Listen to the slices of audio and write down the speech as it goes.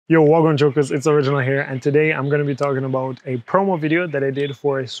Yo, welcome Jokers, it's Original here, and today I'm going to be talking about a promo video that I did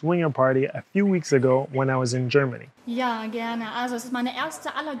for a swinger party a few weeks ago when I was in Germany. Ja, gerne. Also es ist meine erste,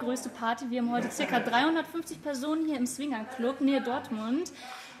 allergrößte Party. Wir haben heute ca. 350 Personen hier im Swinger Club nähe Dortmund.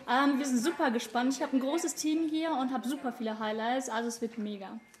 Wir sind super gespannt. Ich habe ein großes Team hier und habe super viele Highlights, also es wird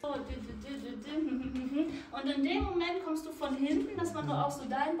mega. Und in dem Moment kommst du von hinten, dass man auch so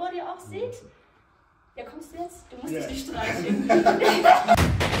dein Body auch sieht. Ja, kommst du jetzt? Du musst dich nicht streicheln.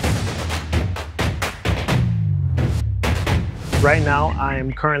 Right now, I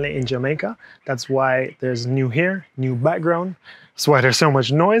am currently in Jamaica. That's why there's new hair, new background. That's why there's so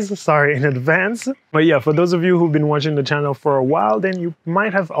much noise. Sorry in advance. But yeah, for those of you who've been watching the channel for a while, then you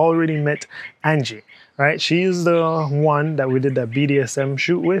might have already met Angie, right? She is the one that we did that BDSM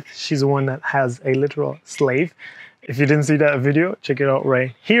shoot with. She's the one that has a literal slave. If you didn't see that video, check it out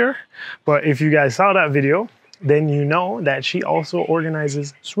right here. But if you guys saw that video, then you know that she also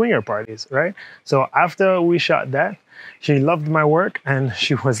organizes swinger parties, right? So after we shot that, she loved my work and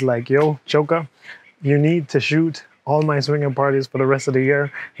she was like, yo, Choka, you need to shoot all my swinger parties for the rest of the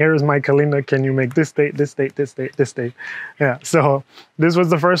year. Here is my calendar. Can you make this date, this date, this date, this date? Yeah, so this was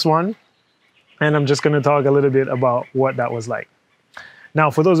the first one. And I'm just gonna talk a little bit about what that was like. Now,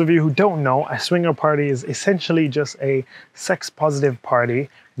 for those of you who don't know, a swinger party is essentially just a sex-positive party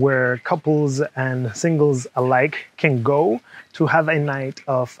where couples and singles alike can go to have a night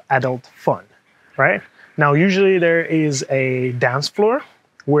of adult fun, right? Now, usually there is a dance floor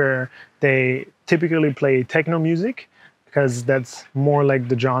where they typically play techno music because that's more like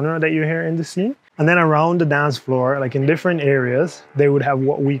the genre that you hear in the scene. And then around the dance floor, like in different areas, they would have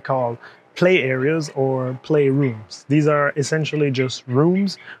what we call play areas or play rooms. These are essentially just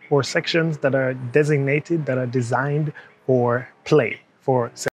rooms or sections that are designated, that are designed for play, for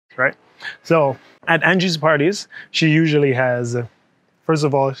sex, right? So at Angie's parties, she usually has, first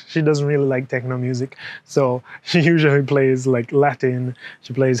of all, she doesn't really like techno music. So she usually plays like Latin,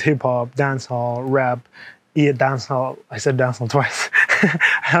 she plays hip hop, dancehall, rap, dancehall. I said dancehall twice.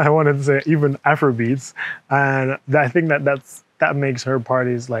 I wanted to say even Afrobeats. And I think that makes her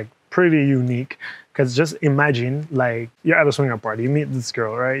parties like pretty unique, because just imagine like you're at a swinger party, you meet this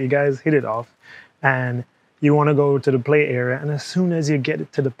girl, right? You guys hit it off and you want to go to the play area, and as soon as you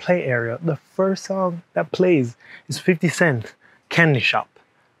get to the play area, the first song that plays is 50 Cent, Candy Shop.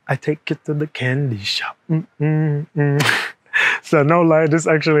 I take you to the candy shop. So no lie, this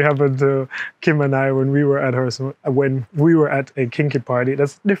actually happened to Kim and I when we were at a kinky party.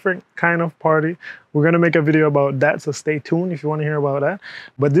 That's a different kind of party. We're gonna make a video about that, so stay tuned if you want to hear about that.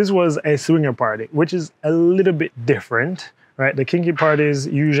 But this was a swinger party, which is a little bit different, right? The kinky parties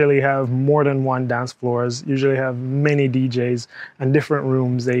usually have more than one dance floors, usually have many DJs and different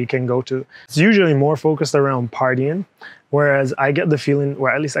rooms that you can go to. It's usually more focused around partying. Whereas I get the feeling, or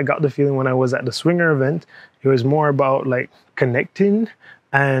at least I got the feeling when I was at the swinger event, it was more about like connecting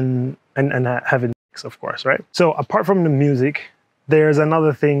and having sex, of course, right? So apart from the music, there's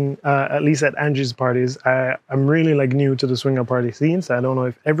another thing, at least at Angie's parties, I'm really like new to the swinger party scene, so I don't know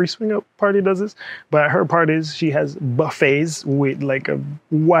if every swinger party does this, but at her parties, she has buffets with like a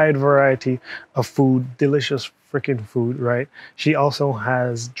wide variety of food, delicious freaking food, right? She also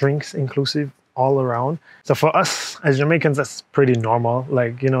has drinks inclusive all around. So for us as Jamaicans, that's pretty normal.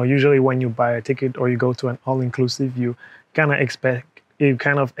 Like, you know, usually when you buy a ticket or you go to an all-inclusive, you kind of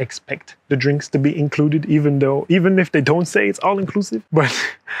expect the drinks to be included, even if they don't say it's all-inclusive. But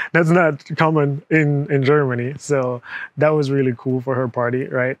that's not common in Germany. So that was really cool for her party,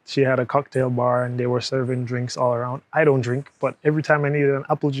 right? She had a cocktail bar and they were serving drinks all around. I don't drink, but every time I needed an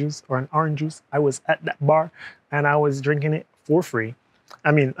apple juice or an orange juice, I was at that bar and I was drinking it for free.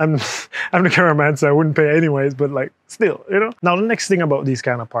 I mean, I'm the cameraman, so I wouldn't pay anyways, but like still, you know? Now, the next thing about these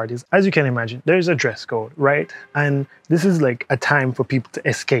kind of parties, as you can imagine, there's a dress code, right? And this is like a time for people to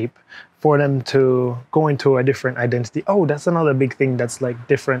escape, for them to go into a different identity. Oh, that's another big thing that's like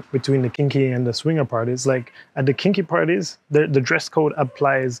different between the kinky and the swinger parties. Like at the kinky parties, the dress code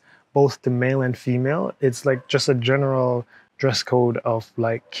applies both to male and female. It's like just a general dress code of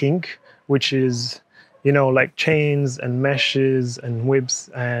like kink, which is, you know, like chains and meshes and whips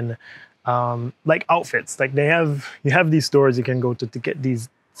and like outfits. Like you have these stores you can go to get these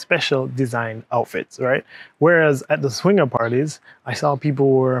special design outfits, right? Whereas at the swinger parties, I saw people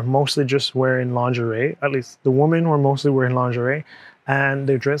were mostly just wearing lingerie. At least the women were mostly wearing lingerie, and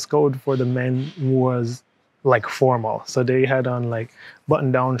the dress code for the men was like formal. So they had on like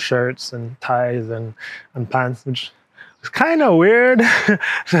button-down shirts and ties and pants, which it's kind of weird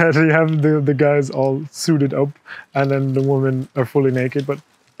that you have the guys all suited up and then the women are fully naked. But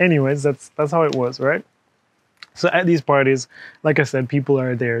anyways, that's how it was, right? So at these parties, like I said, people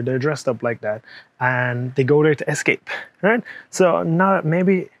are there, they're dressed up like that, and they go there to escape, right? So now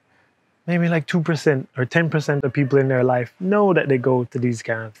maybe like 2% or 10% of people in their life know that they go to these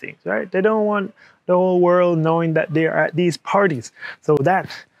kind of things, right? They don't want the whole world knowing that they are at these parties. So that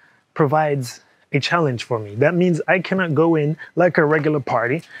provides a challenge for me. That means I cannot go in like a regular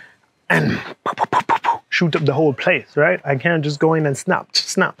party and shoot up the whole place, right? I can't just go in and snap,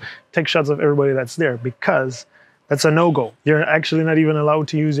 take shots of everybody that's there, because that's a no-go. You're actually not even allowed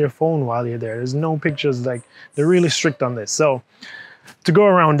to use your phone while you're there. There's no pictures. Like, they're really strict on this. So to go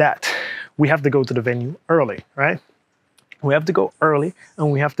around that, we have to go to the venue early, right? We have to go early,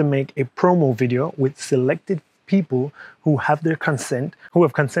 and we have to make a promo video with selected people who have their consent, who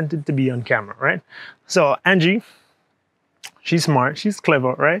have consented to be on camera, right? So Angie, she's smart, she's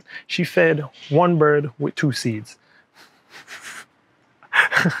clever, right? She fed one bird with 2 seeds.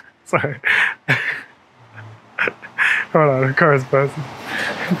 Sorry. Hold on, the car's passing.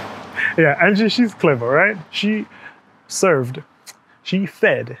 Yeah, Angie, she's clever, right? She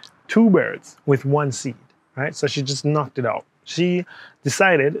fed 2 birds with 1 seed, right? So she just knocked it out. She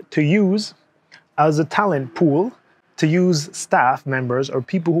decided to use, as a talent pool, to use staff members or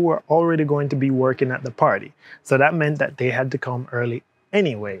people who are already going to be working at the party. So that meant that they had to come early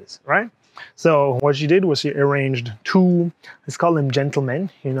anyways, right? So what she did was she arranged 2, let's call them gentlemen,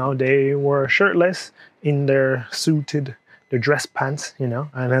 you know, they were shirtless in their dress pants, you know,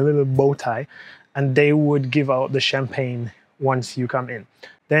 and a little bow tie, and they would give out the champagne once you come in.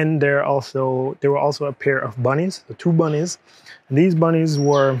 Then there were also a pair of bunnies, the 2 bunnies, and these bunnies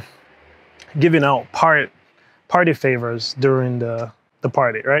were giving out party favors during the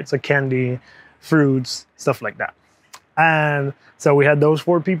party, right? So candy, fruits, stuff like that. And so we had those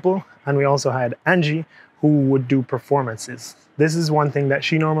 4 people, and we also had Angie, who would do performances. This is one thing that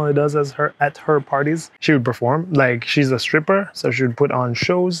she normally does at her parties. She would perform, like she's a stripper, so she would put on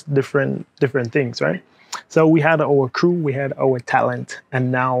shows, different things, right? So we had our crew, we had our talent,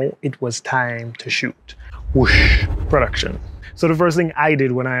 and now it was time to shoot. Whoosh, production. So the first thing I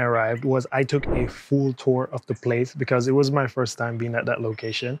did when I arrived was I took a full tour of the place, because it was my first time being at that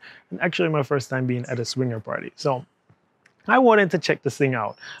location, and actually my first time being at a swinger party. So I wanted to check this thing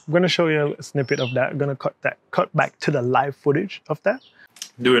out. I'm gonna show you a snippet of that. I'm gonna cut back to the live footage of that.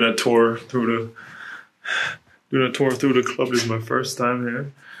 Doing a tour through the club is my first time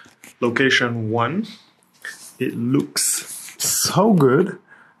here. Location 1. It looks so good.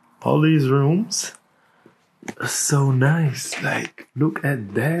 All these rooms are so nice. Like, look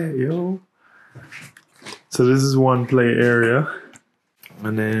at that, yo. So this is one play area.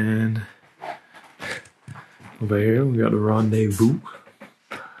 And then over here we got the rendezvous.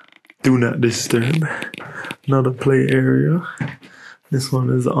 Do not disturb. Another play area. This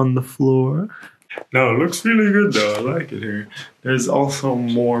one is on the floor. No, it looks really good though. I like it here. There's also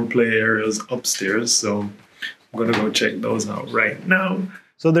more play areas upstairs, so I'm gonna go check those out right now.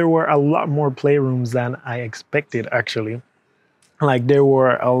 So there were a lot more playrooms than I expected, actually. Like, there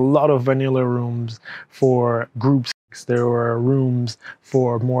were a lot of vanilla rooms for group sex. There were rooms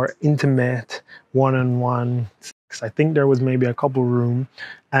for more intimate one-on-one sex. I think there was maybe a couple room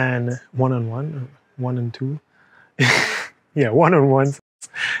and one-on-one, 1 and 2. Yeah, one-on-one.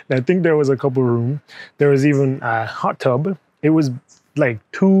 I think there was a couple room. There was even a hot tub. It was like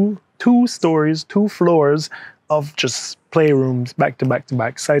two stories, 2 floors of just playrooms back to back to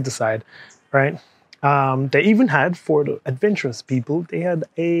back, side to side, right? They even had, for the adventurous people, they had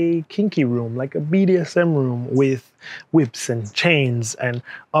a kinky room, like a BDSM room with whips and chains and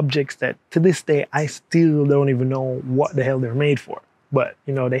objects that to this day I still don't even know what the hell they're made for. But,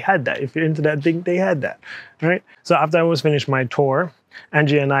 you know, they had that. If you're into that thing, they had that, right? So after I was finished my tour,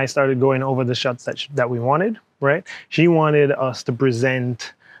 Angie and I started going over the shots that we wanted, right? She wanted us to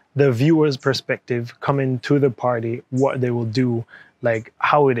present the viewer's perspective coming to the party, what they will do, like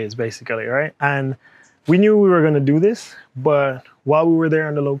how it is basically, right? And we knew we were going to do this, but while we were there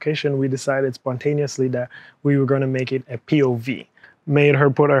on the location, we decided spontaneously that we were going to make it a POV. Made her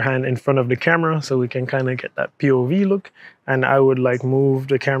put her hand in front of the camera so we can kind of get that POV look, and I would like move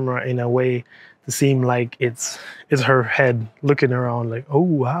the camera in a way to seem like it's her head looking around like, oh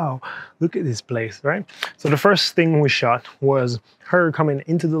wow, look at this place, right? So the first thing we shot was her coming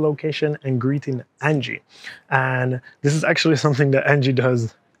into the location and greeting Angie. And this is actually something that Angie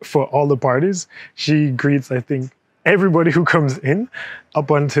does for all the parties. She greets, I think, everybody who comes in up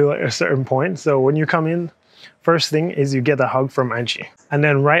until a certain point. So when you come in, first thing is you get a hug from Angie. And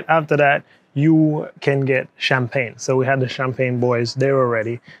then right after that, you can get champagne. So we had the champagne boys, they were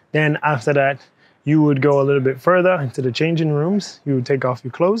ready. Then after that, you would go a little bit further into the changing rooms. You would take off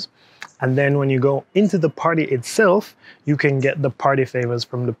your clothes. And then when you go into the party itself, you can get the party favors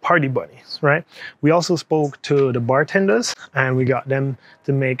from the party bunnies, right? We also spoke to the bartenders and we got them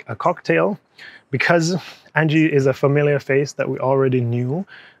to make a cocktail. Because Angie is a familiar face that we already knew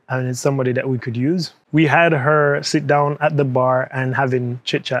and it's somebody that we could use, we had her sit down at the bar and having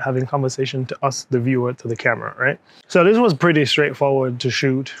chit chat, having conversation to us, the viewer, to the camera, right? So this was pretty straightforward to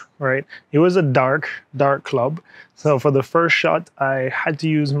shoot, right? It was a dark club. So for the first shot, I had to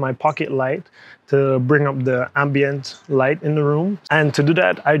use my pocket light to bring up the ambient light in the room. And to do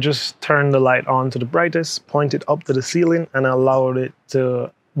that, I just turned the light on to the brightest, pointed up to the ceiling and allowed it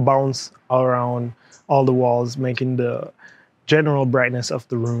to bounce around all the walls, making the general brightness of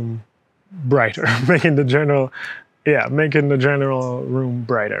the room brighter, making the general room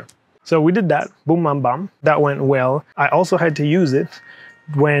brighter. So we did that, boom, bam, bam. That went well. I also had to use it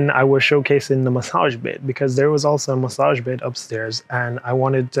when I was showcasing the massage bed, because there was also a massage bed upstairs and I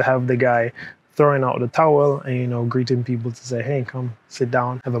wanted to have the guy throwing out the towel and, you know, greeting people to say, hey, come sit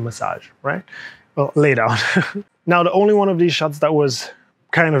down, have a massage, right? Well, lay down. Now, the only one of these shots that was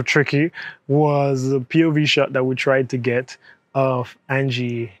kind of tricky was the POV shot that we tried to get of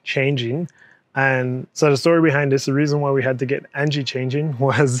Angie changing. And so the story behind this, the reason why we had to get Angie changing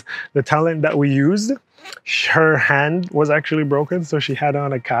was the talent that we used. Her hand was actually broken, so she had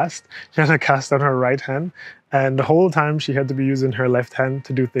on a cast. She had a cast on her right hand. And the whole time she had to be using her left hand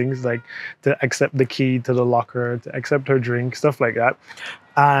to do things like to accept the key to the locker, to accept her drink, stuff like that.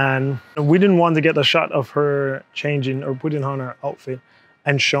 And we didn't want to get a shot of her changing or putting on her outfit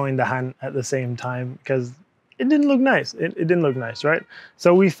and showing the hand at the same time because it didn't look nice. It didn't look nice, right?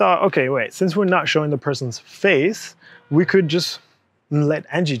 So we thought, okay, wait, since we're not showing the person's face, we could just let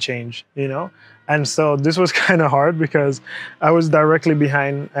Angie change, you know? And so this was kind of hard because I was directly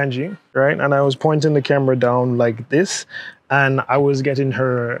behind Angie, right? And I was pointing the camera down like this, and I was getting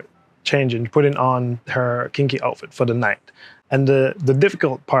her changing, putting on her kinky outfit for the night. And the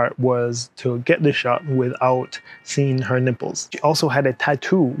difficult part was to get the shot without seeing her nipples. She also had a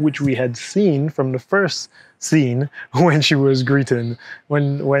tattoo, which we had seen from the first scene when she was greeting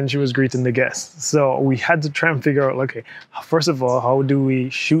the guests. So we had to try and figure out, okay, first of all, how do we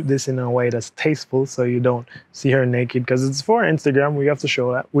shoot this in a way that's tasteful so you don't see her naked? Because it's for Instagram, we have to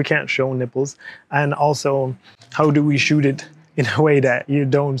show that. We can't show nipples. And also, how do we shoot it in a way that you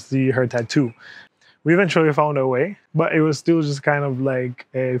don't see her tattoo? We eventually found a way, but it was still just kind of like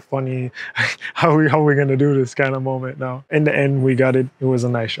a funny, how are we gonna do this kind of moment now. In the end, we got it. It was a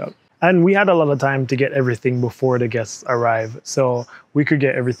nice shot. And we had a lot of time to get everything before the guests arrived. So we could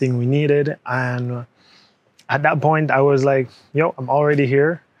get everything we needed. And at that point, I was like, yo, I'm already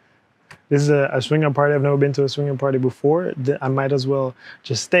here. This is a swinger party. I've never been to a swinger party before. I might as well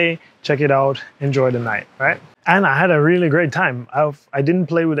just stay, check it out, enjoy the night, right? And I had a really great time. I didn't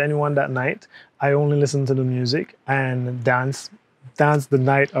play with anyone that night. I only listened to the music and danced the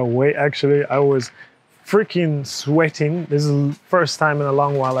night away. Actually, I was freaking sweating. This is the first time in a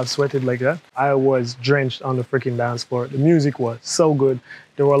long while I've sweated like that. I was drenched on the freaking dance floor. The music was so good.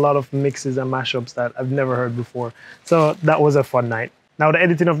 There were a lot of mixes and mashups that I've never heard before. So that was a fun night. Now, the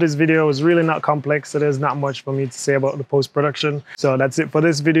editing of this video is really not complex, so there's not much for me to say about the post-production. So that's it for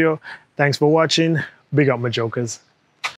this video. Thanks for watching. Big up my jokers.